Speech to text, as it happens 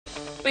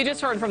We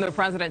just heard from the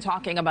president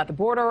talking about the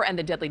border and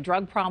the deadly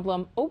drug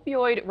problem.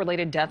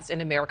 Opioid-related deaths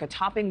in America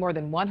topping more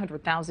than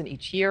 100,000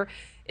 each year.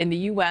 In the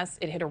U.S.,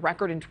 it hit a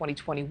record in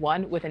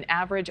 2021 with an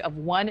average of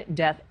one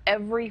death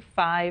every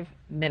 5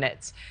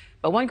 minutes.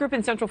 But one group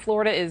in Central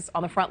Florida is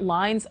on the front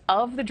lines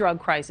of the drug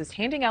crisis,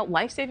 handing out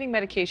life-saving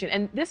medication.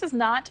 And this is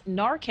not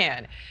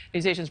Narcan.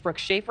 NewsNation's Brooke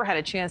Schaefer had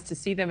a chance to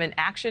see them in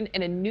action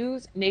in a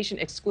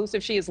NewsNation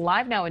exclusive. She is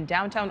live now in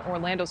downtown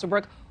Orlando. So,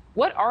 Brooke,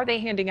 what are they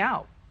handing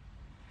out?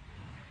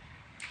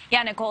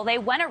 Yeah, Nicole, they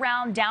went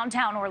around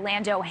downtown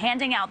Orlando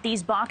handing out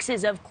these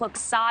boxes of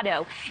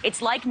Cloxado.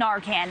 It's like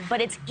Narcan, but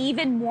it's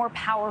even more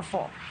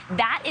powerful.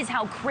 That is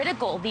how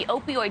critical the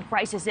opioid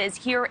crisis is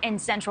here in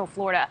Central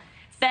Florida.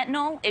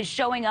 Fentanyl is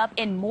showing up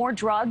in more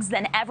drugs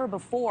than ever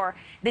before.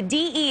 The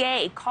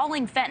DEA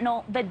calling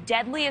fentanyl the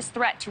deadliest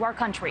threat to our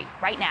country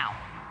right now.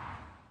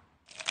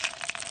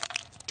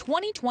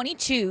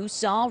 2022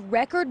 saw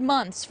record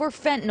months for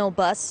fentanyl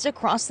busts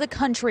across the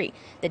country.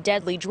 The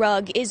deadly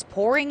drug is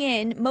pouring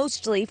in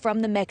mostly from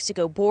the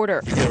Mexico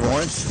border.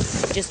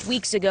 Just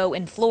weeks ago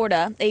in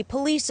Florida, a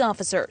police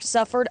officer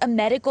suffered a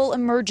medical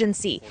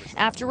emergency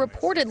after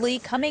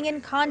reportedly coming in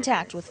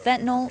contact with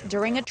fentanyl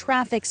during a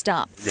traffic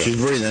stop. She's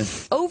breathing.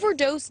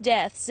 Overdose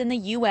deaths in the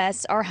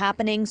U.S. are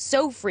happening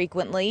so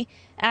frequently.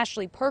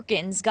 Ashley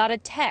Perkins got a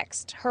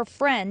text. Her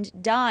friend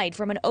died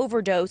from an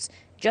overdose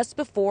just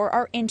before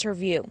our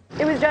interview.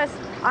 It was just,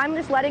 I'm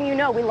just letting you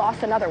know we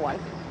lost another one.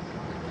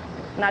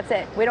 And that's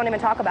it. We don't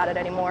even talk about it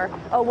anymore.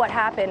 Oh, what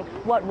happened?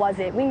 What was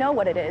it? We know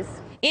what it is.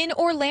 In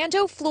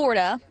Orlando,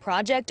 Florida,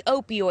 Project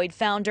Opioid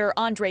founder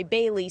Andre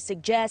Bailey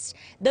suggests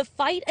the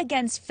fight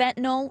against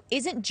fentanyl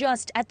isn't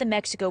just at the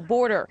Mexico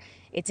border.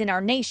 It's in our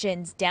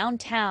nation's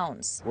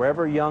downtowns.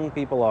 Wherever young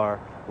people are,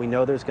 we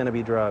know there's going to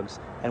be drugs,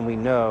 and we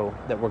know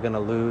that we're going to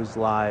lose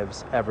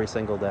lives every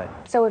single day.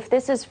 So if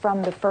this is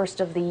from the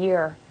first of the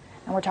year,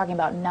 and we're talking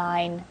about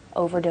 9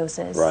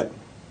 overdoses. Right.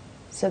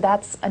 So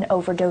that's an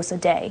overdose a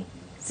day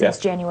since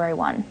January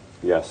 1.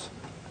 Yes.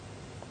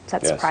 Is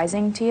that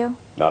surprising to you?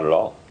 Not at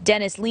all.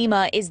 Dennis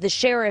Lima is the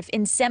sheriff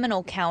in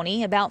Seminole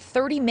County, about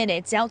 30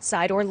 minutes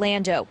outside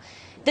Orlando.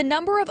 The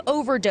number of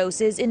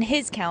overdoses in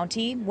his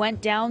county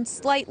went down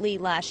slightly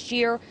last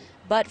year,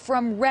 but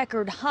from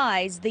record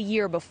highs the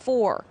year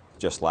before.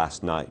 Just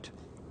last night,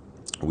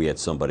 we had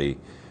somebody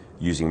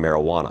using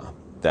marijuana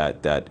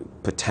that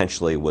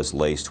potentially was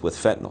laced with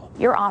fentanyl.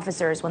 Your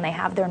officers, when they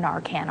have their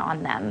Narcan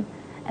on them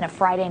and a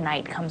Friday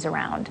night comes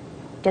around,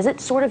 does it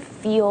sort of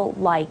feel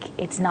like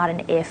it's not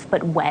an if,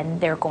 but when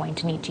they're going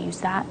to need to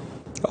use that?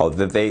 Oh,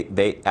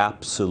 they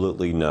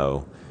absolutely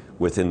know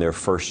within their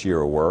first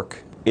year of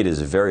work, it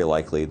is very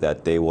likely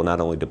that they will not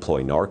only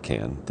deploy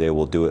Narcan, they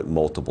will do it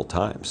multiple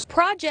times.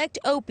 Project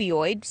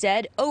Opioid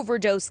said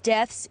overdose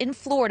deaths in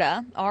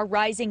Florida are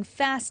rising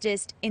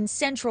fastest in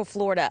Central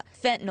Florida.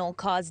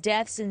 Fentanyl-caused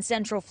deaths in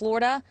Central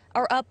Florida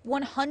are up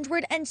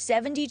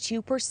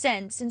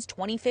 172% since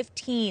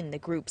 2015, the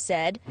group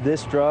said.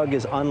 This drug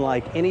is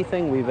unlike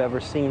anything we've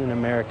ever seen in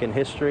American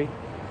history.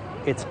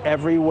 It's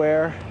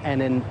everywhere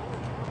and in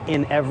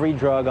every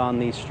drug on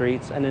these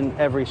streets and in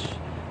every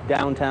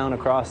downtown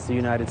across the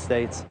United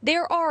States.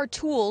 There are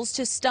tools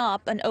to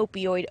stop an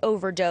opioid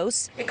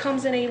overdose. It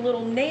comes in a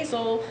little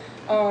nasal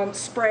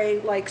spray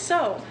like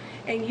so,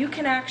 and you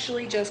can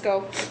actually just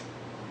go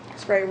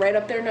spray right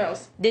up their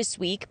nose. This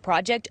week,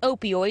 Project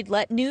Opioid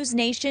let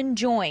NewsNation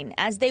join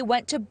as they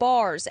went to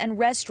bars and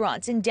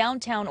restaurants in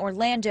downtown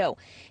Orlando,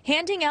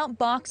 handing out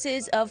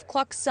boxes of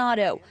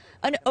Cloxado,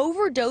 an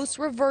overdose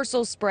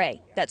reversal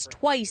spray that's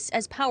twice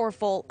as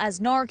powerful as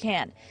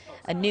Narcan,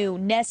 a new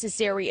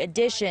necessary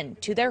addition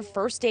to their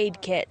first aid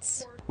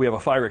kits. We have a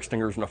fire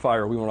extinguisher in a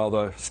fire. We want all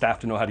the staff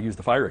to know how to use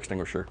the fire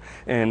extinguisher,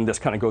 and this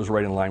kind of goes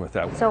right in line with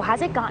that. So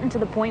has it gotten to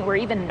the point where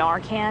even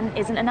Narcan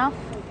isn't enough?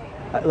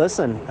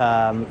 Listen,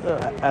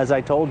 as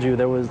I told you,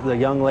 there was the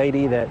young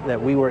lady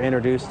that we were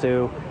introduced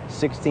to,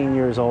 16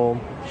 years old.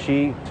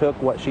 She took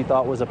what she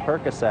thought was a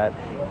Percocet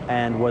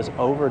and was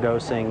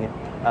overdosing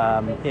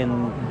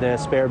in the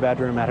spare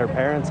bedroom at her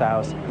parents'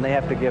 house, and they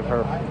have to give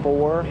her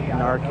 4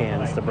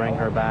 Narcans to bring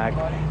her back.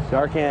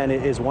 Narcan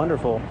is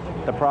wonderful.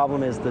 The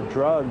problem is the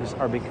drugs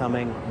are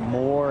becoming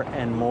more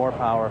and more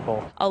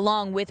powerful.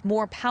 Along with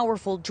more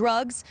powerful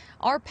drugs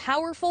are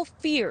powerful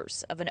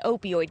fears of an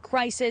opioid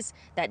crisis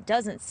that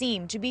doesn't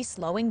seem to be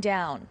slowing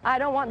down. I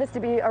don't want this to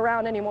be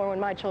around anymore when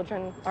my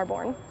children are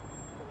born.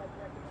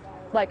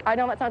 Like, I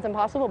know that sounds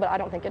impossible, but I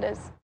don't think it is.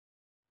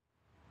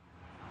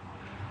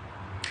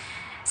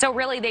 So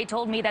really, they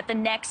told me that the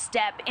next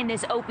step in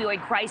this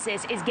opioid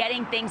crisis is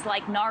getting things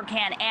like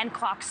Narcan and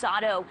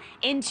Cloxado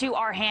into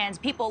our hands,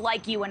 people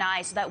like you and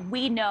I, so that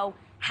we know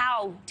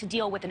how to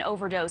deal with an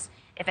overdose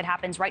if it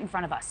happens right in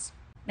front of us.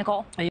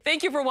 Nicole?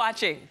 Thank you for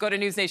watching. Go to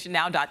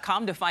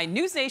newsnationnow.com to find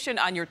NewsNation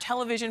on your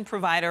television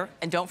provider.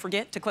 And don't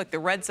forget to click the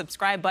red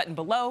subscribe button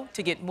below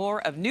to get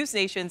more of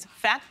NewsNation's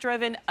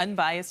fact-driven,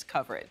 unbiased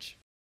coverage.